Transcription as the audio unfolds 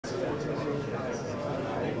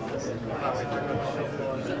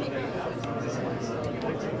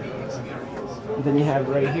Then you have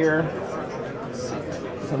right here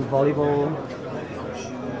some volleyball.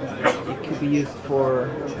 It could be used for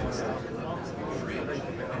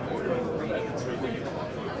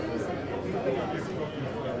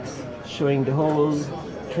showing the whole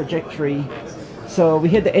trajectory. So we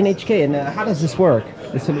hit the NHK, and how does this work?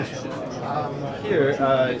 The solution. Here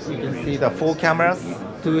you can see the 4 cameras,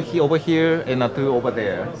 2 over here and 2 over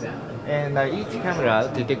there. And each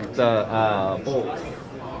camera detects the balls.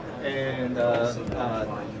 And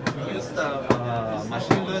we use the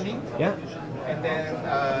machine learning. Yeah. And then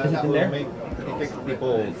Is it that in will there? detect the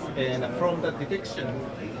balls. And from the detection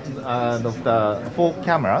of the 4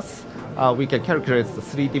 cameras, we can calculate the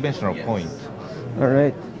 3-dimensional point. All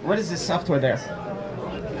right. What is this software there?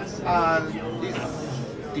 This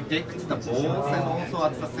detects the balls and also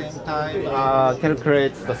at the same time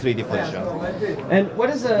calculates the 3D position. And what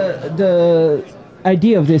is the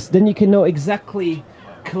idea of this? Then you can know exactly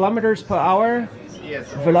kilometers per hour, Yes.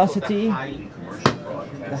 velocity,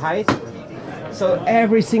 the height. So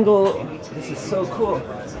every single, this is so cool.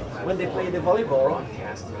 When they play the volleyball,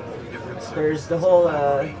 there's the whole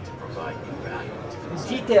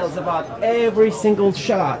details about every single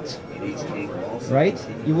shot, right?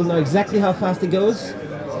 You will know exactly how fast it goes.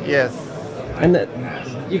 Yes. And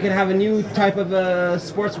you can have a new type of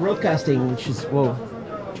sports broadcasting, which is, whoa,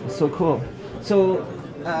 it's so cool. So,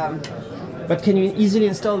 but can you easily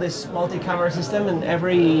install this multi-camera system in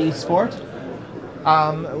every sport?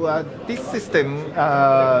 Well, this system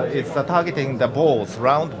is targeting the balls,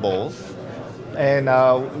 round balls, and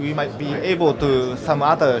we might be able to some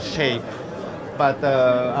other shape, but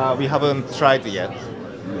we haven't tried yet.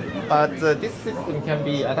 But this system can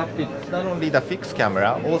be adapted not only the fixed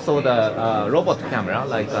camera, also the robot camera,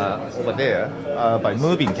 like over there, by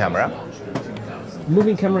moving camera.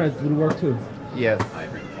 Moving camera will work too. Yes.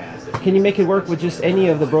 Can you make it work with just any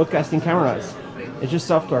of the broadcasting cameras? It's just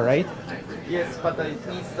software, right? Yes, but it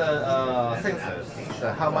needs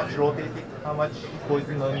sensors, how much rotated, how much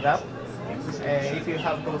going up. And if you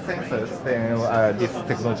have those sensors, then this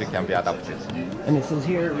technology can be adapted. And it says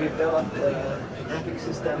here we developed a graphic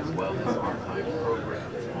system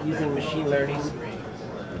using machine learning.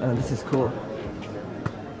 This is cool.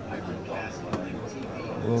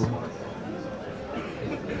 Whoa.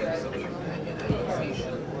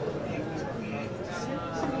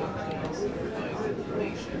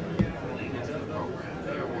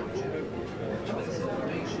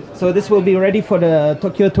 So this will be ready for the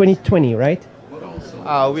Tokyo 2020, right?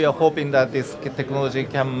 We are hoping that this technology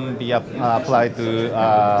can be applied to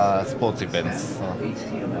sports events.